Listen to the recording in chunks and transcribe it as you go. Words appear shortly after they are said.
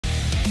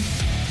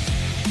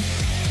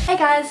Hey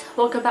guys,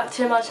 welcome back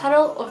to my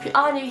channel, or if you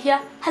are new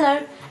here,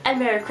 hello and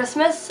Merry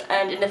Christmas,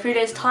 and in a few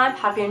days time,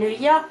 Happy New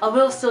Year. I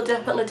will still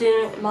definitely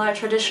do my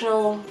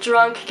traditional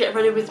drunk get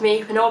ready with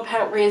me for no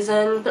apparent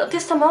reason, but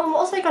this time I'm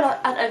also gonna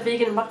add a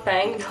vegan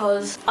mukbang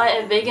because I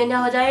am vegan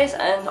nowadays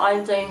and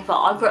I'm thinking that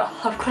I've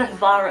got a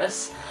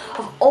virus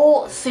of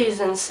all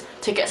seasons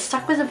to get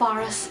stuck with the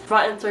virus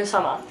right in through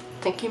summer.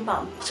 Thinking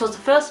bum. She was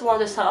the first one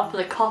to start off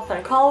with a cough and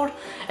a cold,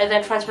 and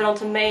then transferred on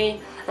to me,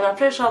 and I'm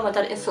pretty sure my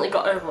dad instantly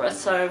got over it,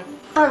 so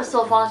I'm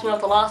still fighting off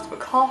the last of a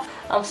cough.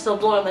 I'm still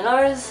blowing my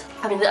nose.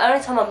 I mean, the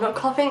only time I'm not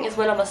coughing is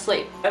when I'm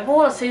asleep. Of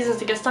all the seasons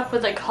to get stuck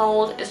with a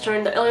cold is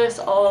during the earliest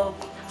of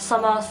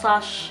summer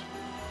slash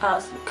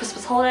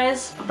Christmas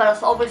holidays, but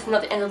it's obviously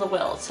not the end of the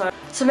world. So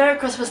Merry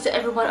Christmas to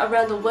everyone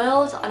around the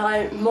world, and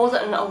I'm more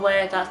than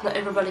aware that not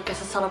everybody gets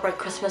to celebrate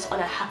Christmas on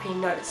a happy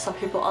note. Some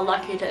people are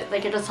lucky that they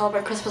get to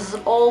celebrate Christmas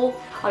at all.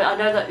 I mean, I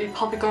know that we've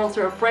probably gone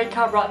through a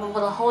breakup right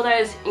before the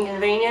holidays,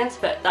 inconvenient,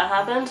 but that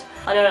happened.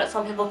 I know that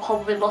some people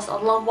probably lost a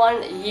loved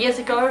one years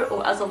ago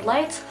or as of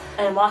late,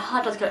 and my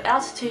heart does go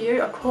out to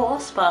you, of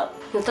course, but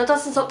that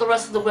doesn't stop the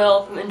rest of the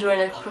world from enjoying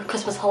the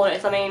Christmas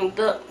holidays. I mean,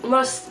 the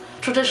most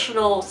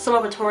traditional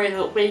celebratory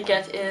that we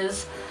get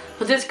is,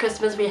 for this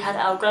Christmas we had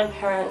our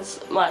grandparents,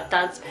 my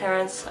dad's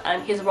parents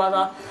and his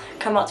brother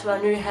come up to our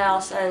new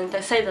house and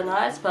they stayed the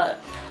night,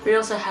 but we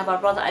also have my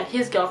brother and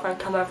his girlfriend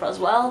come over as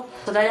well.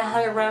 So they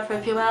hung around for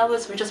a few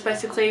hours. We just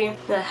basically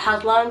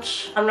had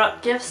lunch,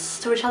 unwrapped gifts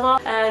to each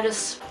other and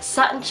just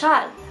sat and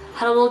chat.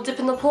 Had a little dip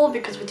in the pool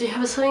because we do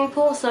have a swimming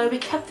pool, so we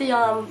kept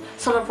the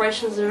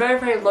celebrations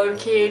very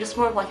low-key, just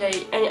more of like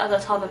any other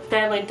type of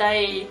family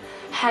day,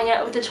 hang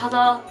out with each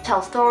other,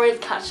 tell stories,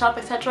 catch up,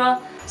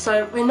 etc.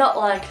 So we're not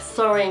like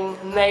throwing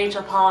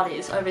major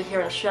parties over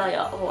here in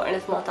Australia or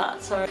anything like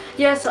that. So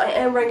yes, I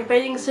am wearing a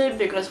bathing suit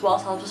because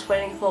whilst I was just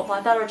waiting for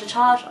my battery to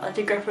charge, I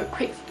did go for a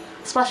quick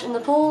splash in the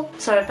pool.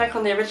 So back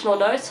on the original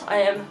note, I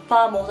am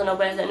far more than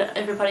aware that not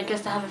everybody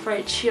gets to have a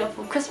very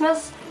cheerful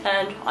Christmas,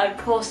 and I of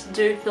course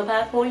do feel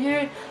bad for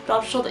you, but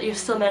I'm sure that you've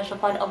still managed to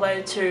find a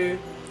way to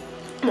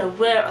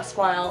wear a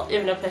smile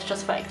even if it's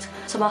just faked.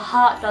 So my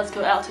heart does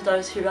go out to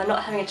those who are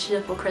not having a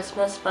cheerful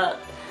Christmas, but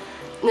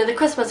the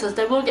Christmases,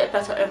 they will get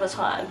better over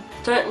time.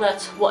 Don't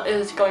let what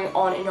is going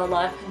on in your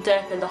life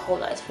dampen the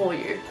holidays for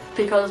you,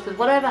 because with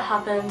whatever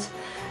happens,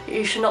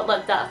 you should not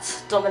let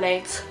that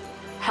dominate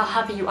how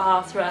happy you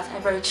are throughout a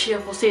very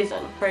cheerful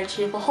season, very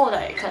cheerful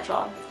holiday,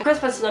 etc.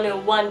 Christmas is only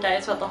one day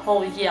throughout the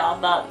whole year,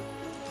 but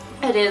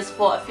it is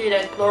for a few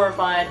days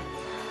glorified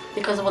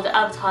because of all the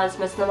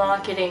advertisements and the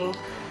marketing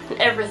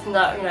and everything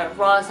that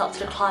rise up to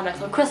the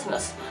climax of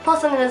Christmas.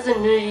 Plus then there's the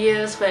New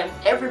Year's where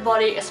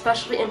everybody,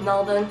 especially in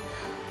Melbourne,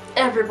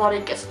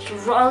 everybody gets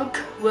drunk,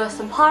 worse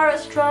than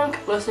pirates drunk,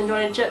 worse than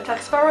Johnny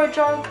Jack Sparrow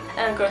drunk,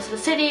 and goes to the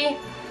city.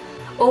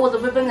 All the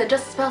women are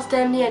just about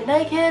damn near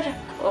naked,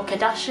 or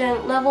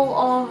Kardashian level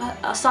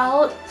of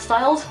styled.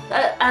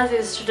 As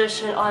is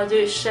tradition, I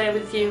do share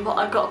with you what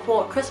I got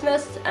for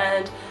Christmas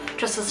and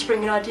just to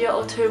spring an idea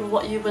or two of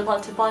what you would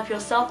like to buy for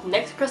yourself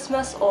next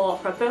Christmas or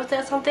for a birthday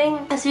or something.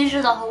 It's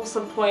usually the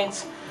wholesome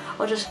point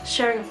of just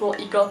sharing what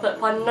you got, but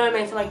by no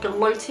means am I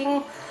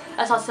gloating.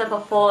 As I said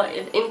before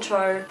in the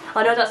intro,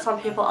 I know that some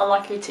people are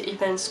likely to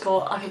even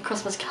score like a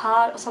Christmas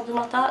card or something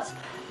like that.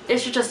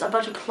 It's just a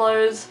bunch of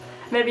clothes,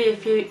 maybe a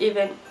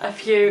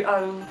few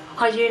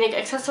hygienic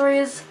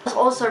accessories. I was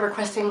also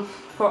requesting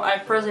for a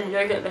frozen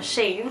yogurt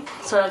machine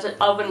so that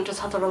I wouldn't just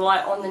have to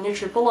rely on the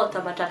NutriBullet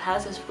that my dad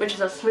has, which is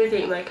a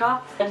smoothie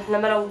maker. And no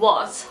matter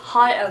what,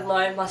 high and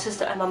low, my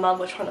sister and my mum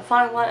were trying to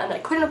find one and they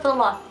couldn't for the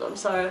life of them.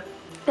 So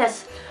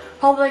yes,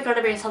 probably going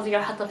to be something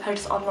I have to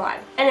purchase online.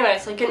 Anyway,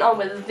 so getting on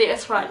with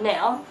this right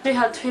now. I do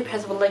have two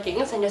pairs of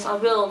leggings, and yes, I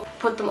will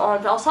put them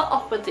on, but I'll start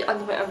off with the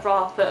underwear and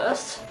bra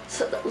first.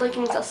 Set the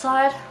leggings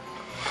aside.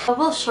 I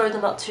will show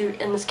them up to you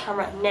in this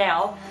camera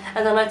now,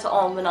 and then later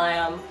on when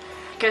I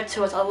get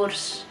to it, I will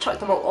just chuck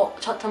them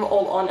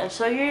all on and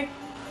show you.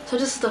 So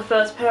this is the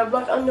first pair of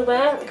black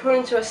underwear,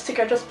 according to a stick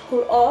I just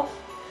pulled off.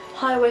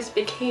 High waist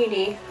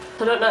bikini.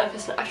 I don't know if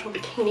it's an actual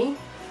bikini.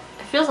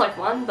 It feels like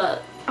one,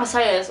 but I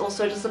say it's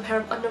also just a pair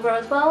of underwear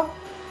as well.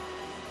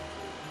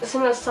 It's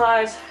in a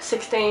size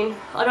 16.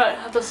 I don't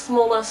have the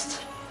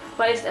smallest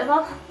waist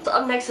ever. So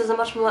up next is a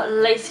much more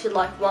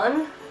lacy-like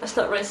one. It's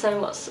not really saying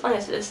what's on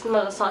it. It's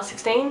another size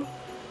 16.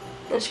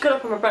 And she got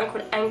it from a brand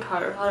called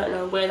Anko. I don't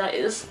know where that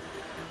is.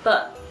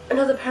 But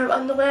another pair of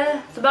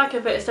underwear. The back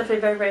of it is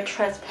definitely very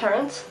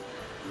transparent.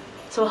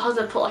 So I'll have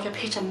to put like a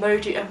peach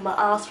emoji over my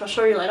ass, which I'll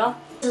show you later.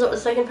 This is what the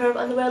second pair of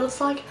underwear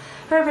looks like.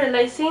 Very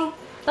lacy.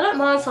 I don't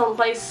mind some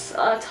lace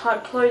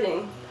type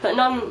clothing, but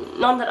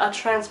none that are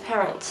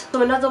transparent.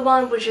 So another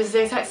one which is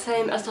the exact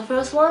same as the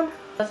first one.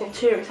 Nothing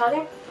too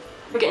exciting.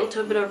 We're getting to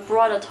a bit of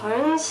brighter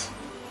tones.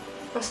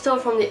 I'm still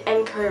from the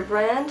Anko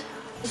brand.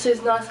 This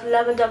is a nice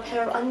lavender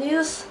pair of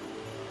undies.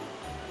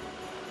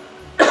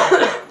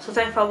 So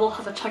therefore I will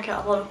have to check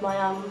out a lot of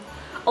my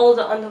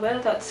older underwear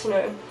that's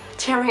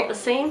tearing at the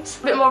seams.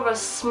 A bit more of a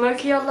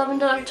smokier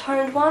lavender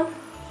toned one.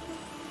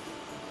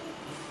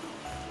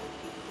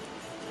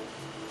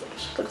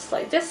 Which looks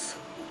like this.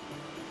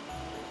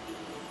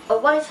 a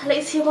white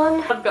lacy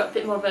one. I've got a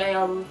bit more of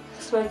a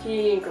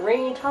smoky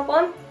green type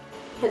one.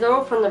 They're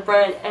all from the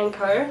brand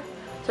Anko.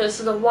 So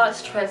this is a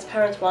white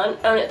transparent one,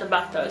 only at the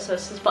back though, so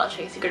this is butt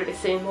cheeks you're going to be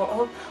seeing more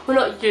of.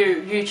 Well, not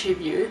you, YouTube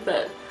you,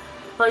 but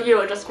like you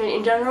or just me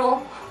in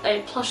general.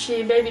 A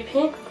plushy baby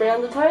pink with grey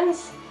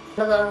undertones.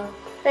 Another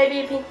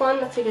baby pink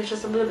one, I think it's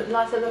just a little bit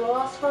lighter than the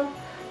last one.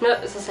 Nope,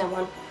 it's the same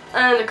one.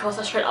 And of course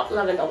a straight up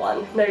lavender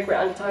one, no grey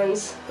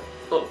undertones.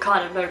 Well,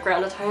 kind of no grey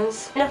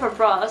undertones. And for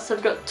bras, so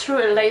I've got two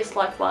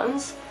lace-like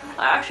ones.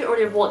 I actually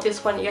already bought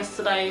this one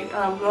yesterday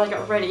when I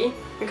got ready,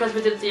 because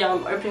we did the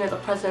opening of the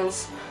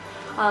presents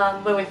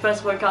when we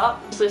first woke up.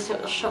 I was listening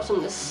at the shops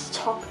on this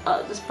top,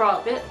 this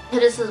bra bit. So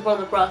this is one of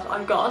the bras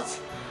I got.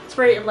 It's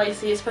very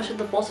lacy, especially at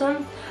the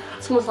bottom.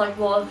 It smells like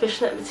more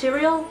fishnet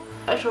material.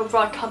 Actual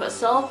bra cover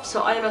itself,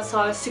 so I am a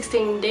size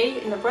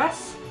 16D in the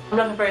breast. I'm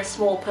not a very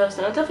small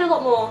person. I'm definitely a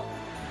lot more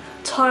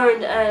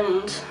toned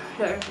and,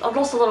 you know, I've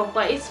lost a lot of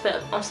weight,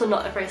 but I'm still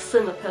not a very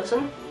slimmer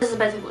person. This is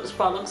basically what this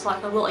bra looks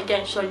like. I will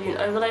again show you in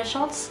overlay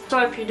shots.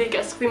 Sorry if you do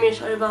get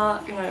squeamish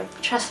over, you know,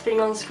 chest being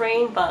on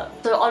screen, but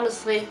so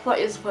honestly, what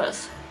is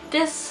worse?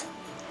 This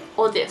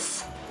or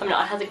this? I mean,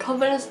 I had the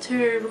confidence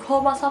to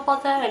record myself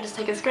out there and just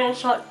take a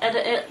screenshot,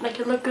 edit it, make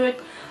it look good,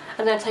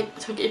 and then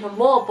took even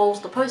more balls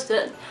to post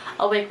it.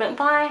 A week went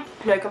by,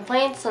 no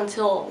complaints,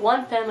 until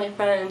one family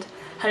friend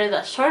had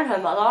either shown her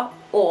mother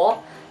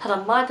or had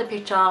admired the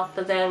picture,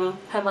 but then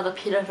her mother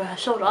peed over her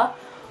shoulder,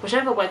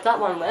 whichever way that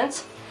one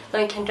went.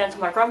 Then came down to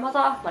my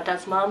grandmother, my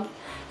dad's mum,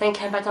 then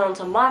came back down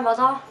onto my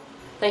mother,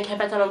 then came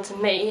back down onto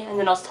me, and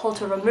then I was told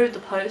to remove the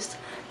post,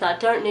 that I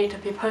don't need to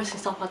be posting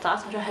stuff like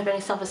that, I don't have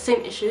any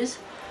self-esteem issues.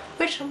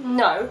 Which,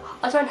 no,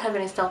 I don't have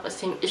any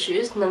self-esteem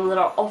issues, none that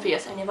are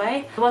obvious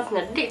anyway. The one thing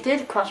that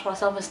did crush my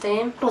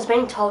self-esteem was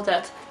being told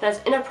that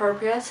it's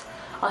inappropriate,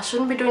 I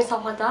shouldn't be doing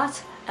stuff like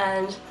that,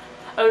 and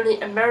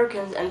only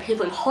Americans and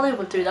people in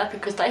Hollywood do that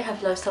because they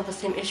have low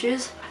self-esteem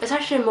issues. It's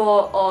actually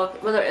more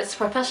of whether it's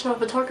professional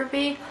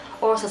photography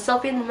or it's a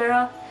selfie in the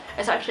mirror,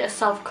 it's actually a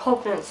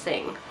self-confidence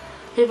thing.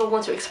 People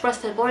want to express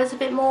their bodies a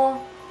bit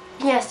more.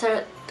 Yeah,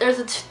 so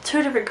there's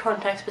two different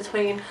contexts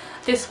between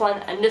this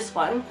one and this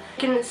one. You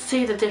can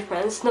see the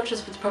difference, not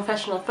just with the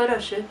professional photo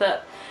shoot,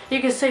 but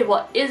you can see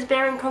what is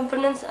bearing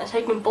confidence and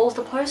taking balls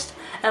to post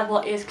and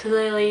what is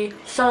clearly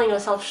selling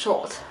yourself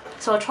short.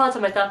 So I tried to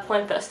make that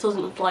point, but it still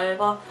didn't fly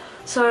over.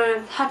 So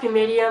happy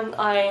medium,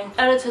 I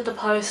edited the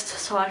post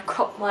so I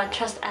cropped my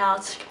chest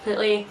out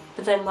completely,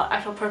 but then my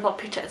actual profile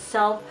picture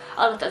itself,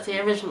 I left as the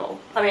original.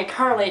 I mean,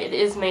 currently it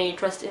is me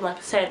dressed in like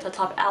a Santa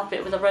type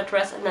outfit with a red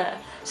dress and a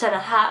Santa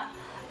hat,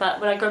 but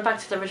when I go back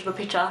to the original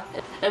picture,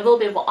 it will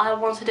be what I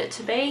wanted it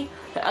to be.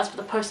 But as for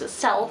the post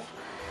itself,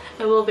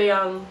 it will be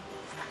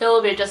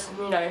just,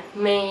 you know,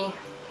 me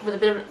with a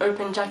bit of an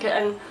open jacket,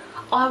 and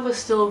I was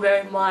still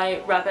wearing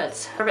my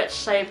rabbit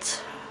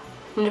shaped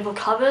nipple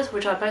covers,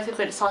 which are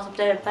basically the size of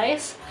their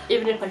face.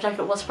 Even if my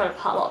jacket was spread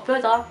apart a lot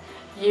further,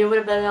 you would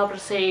have been able to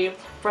see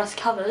breast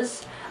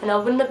covers, and I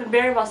wouldn't have been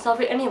wearing myself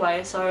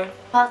anyway. So,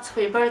 but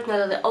we both know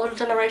that the older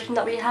generation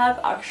that we have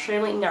are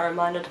extremely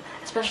narrow-minded,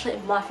 especially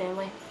in my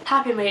family.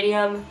 Happy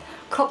medium,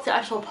 cropped the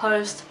actual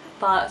post,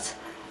 but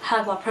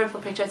had my profile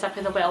picture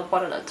exactly the way I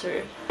wanted it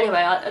to. Anyway,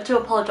 I do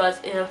apologise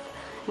if,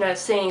 you know,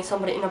 seeing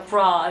somebody in a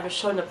bra and just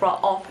showing the bra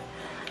off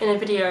in a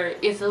video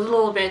is a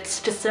little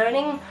bit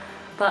discerning,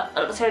 but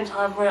at the same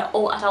time we're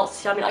all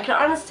adults here. I mean, I can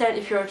understand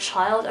if you're a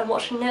child and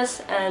watching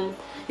this and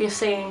you're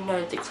seeing, you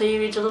know, the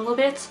cleavage a little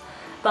bit,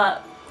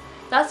 but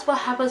that's what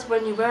happens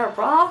when you wear a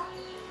bra.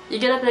 You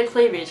get a bit of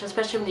cleavage,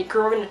 especially when you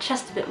grow in the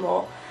chest a bit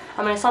more.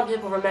 I mean, some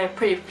people remain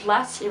pretty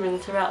flat even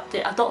throughout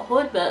the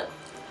adulthood, but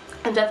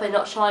I'm definitely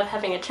not shy of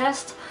having a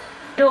chest.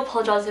 I do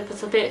apologise if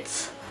it's a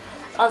bit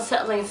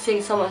unsettling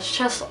seeing someone's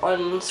chest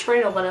on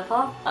screen or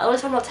whatever. At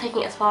least I'm not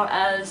taking it as far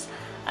as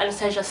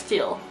Anastasia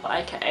Steele,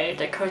 aka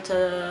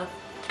Dakota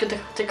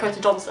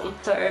Johnson.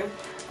 So,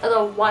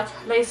 another white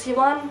lacy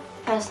one,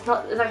 and it's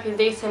not exactly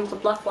the same as the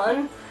black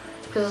one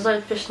because there's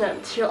no fishnet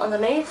material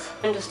underneath,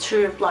 and just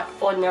two black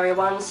ordinary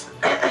ones.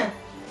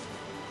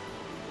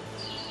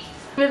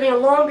 Moving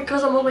along,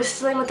 because I'm always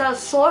stealing my dad's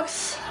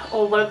socks,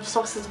 or whatever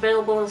socks is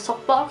available in the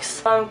sock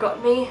box, I've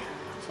got me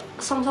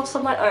some socks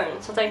of my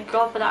own, so thank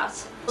God for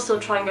that. I'll still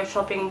try and go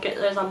shopping and get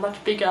those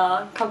much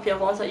bigger, comfier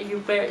ones that you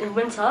can wear in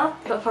winter,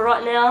 but for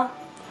right now,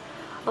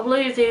 I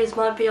believe these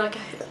might be like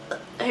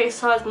a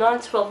size 9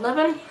 to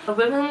 11 for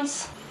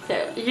women's.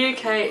 Yeah,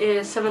 UK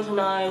is 7 to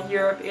 9,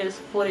 Europe is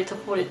 40 to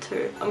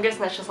 42. I'm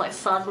guessing that's just like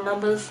sizing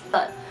numbers,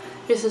 but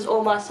this is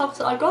all my socks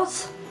that I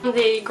got.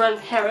 The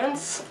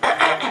grandparents,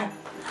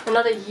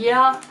 another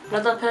year,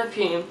 another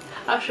perfume.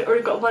 I actually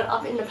already got one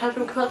up in the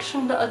perfume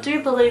collection, but I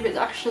do believe it's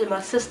actually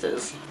my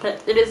sister's.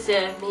 But it is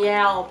the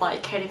Meow by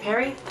Katy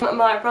Perry.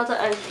 My brother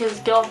and his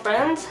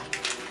girlfriend,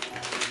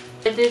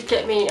 they did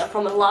get me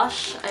from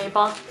Lush a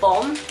bath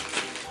bomb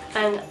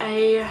and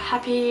a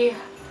happy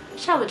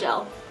shower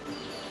gel.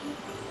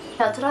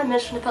 Now, did I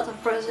mention about the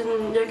frozen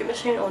yogurt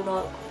machine or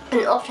not? In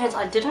the off chance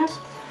I didn't,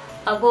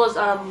 I was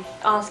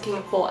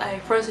asking for a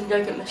frozen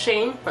yogurt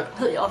machine for a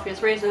completely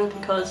obvious reason,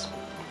 because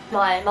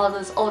my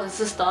mother's older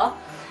sister,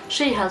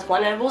 she has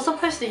one, and we were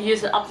supposed to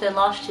use it up there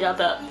last year,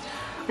 but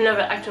we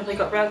never actively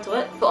got around to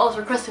it. But I was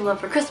requesting one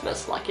for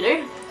Christmas, like you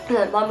do. And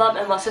then my mum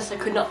and my sister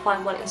could not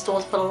find one in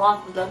stores for the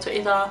life of them, so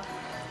either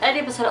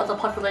 80% of the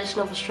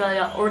population of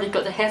Australia already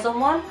got their hands on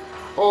one,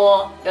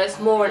 or it's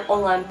more an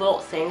online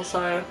bought thing.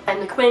 So I'm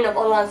the queen of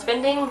online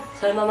spending,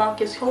 so my mum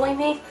keeps calling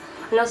me,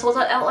 and I'll sort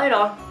that out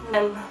later.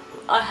 And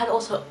I had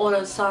also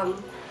ordered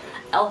some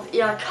elf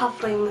ear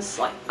cufflinks,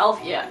 like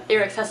elf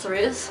ear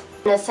accessories,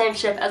 in the same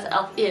shape as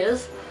elf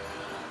ears,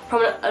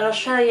 from an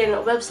Australian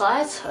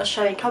website,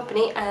 Australian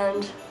company,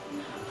 and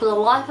for the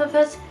life of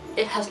it,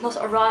 it has not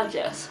arrived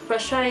yet. For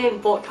Australian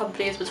bought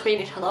companies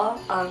between each other,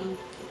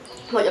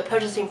 what you're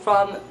purchasing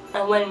from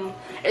and when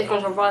it's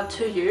going to arrive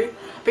to you,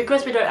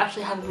 because we don't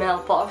actually have a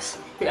mailbox,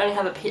 we only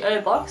have a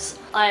PO box.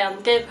 I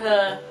gave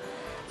her,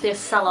 the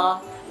seller,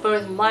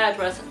 both my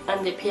address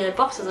and the PO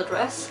box's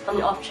address on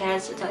the off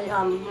chance that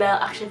mail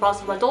actually arrives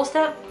on my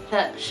doorstep.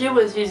 That she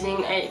was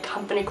using a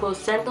company called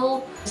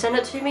Sendle to send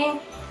it to me,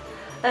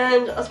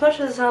 and as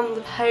much as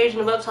the page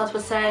and the website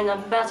was saying I'm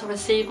about to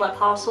receive my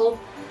parcel,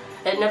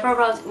 it never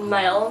arrived in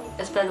mail.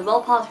 It's been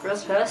well past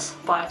Christmas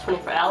by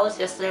 24 hours.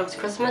 Yesterday was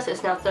Christmas,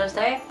 it's now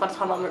Thursday by the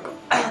time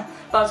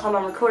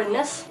I'm recording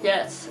this.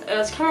 Yes, it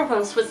was coming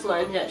from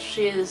Switzerland, yet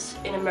she is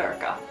in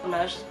America.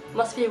 No, it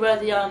must be where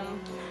the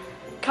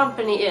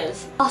company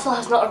is. Parcel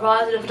has not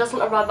arrived, and if it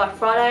doesn't arrive by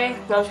Friday,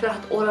 then I'm just gonna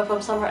have to order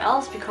from somewhere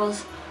else,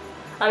 because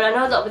I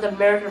know that with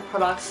American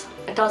products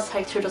it does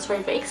take 2 to 3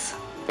 weeks.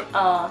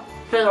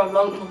 Further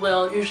along in the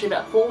world, usually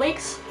about 4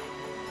 weeks.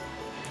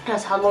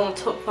 That's how long it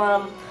took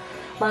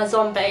my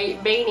zombie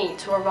beanie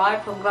to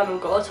arrive from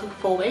Glamangor. It took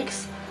 4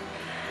 weeks.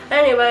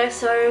 Anyway,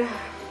 so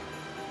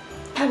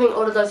having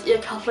ordered those ear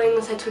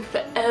cufflinks, they took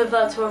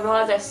forever to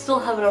arrive. They still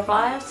haven't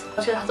arrived. I'm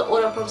just gonna have to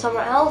order from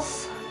somewhere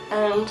else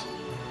and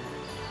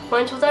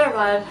wait until they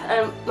arrive.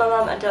 And my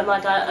mum and my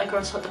dad are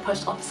going to the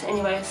post office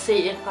anyway,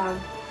 see if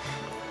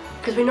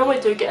because we normally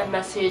do get a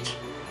message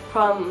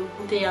from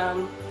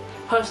the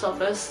post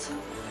office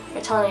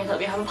telling you that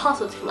we have a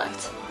parcel to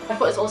collect. My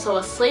foot is also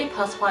asleep,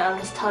 that's why I'm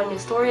just telling you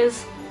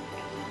stories,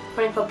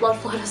 waiting for blood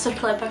flow to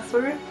circulate back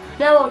through.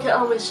 Now I'll get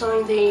on with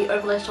showing the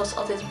overlay shots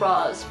of these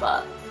bras,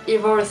 but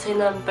you've already seen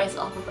them based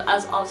off of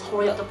as I was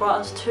holding up the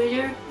bras to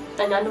you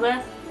and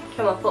underwear.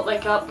 Get my foot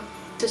back up.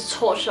 Just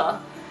torture.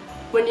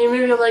 When you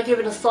move your leg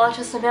even the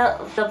slightest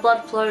amount, the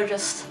blood flow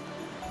just,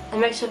 it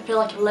makes you feel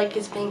like your leg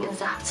is being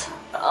zapped.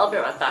 I'll be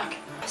right back.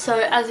 So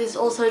as is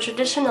also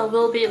tradition, I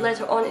will be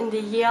later on in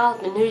the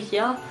new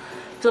year,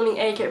 filming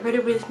a get ready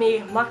with me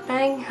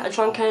mukbang, a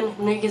drunken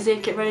New Year's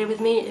Eve get ready with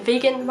me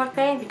vegan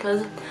mukbang,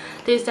 because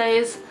these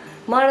days,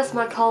 minus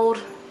my cold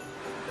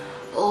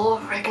or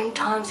regular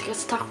times to get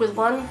stuck with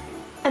one,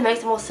 it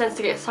makes more sense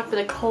to get stuck with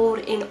a cold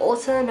in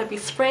autumn, maybe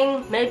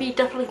spring, maybe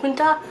definitely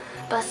winter,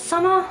 but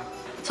summer.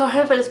 So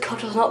hopefully this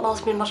cold does not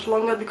last me much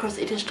longer, because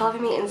it is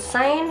driving me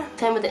insane.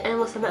 Same with the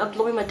endless amount of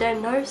blowing my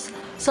damn nose.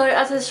 So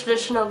as is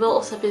tradition, I will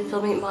also be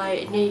filming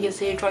my New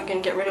Year's Eve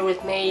drunken get ready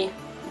with me,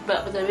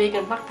 but with a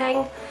vegan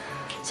mukbang.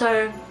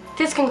 So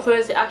this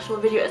concludes the actual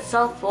video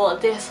itself for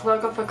this what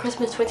I got for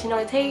Christmas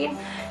 2019.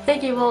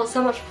 Thank you all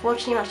so much for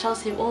watching, and I shall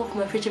see you all for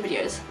my future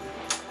videos.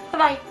 Bye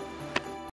bye!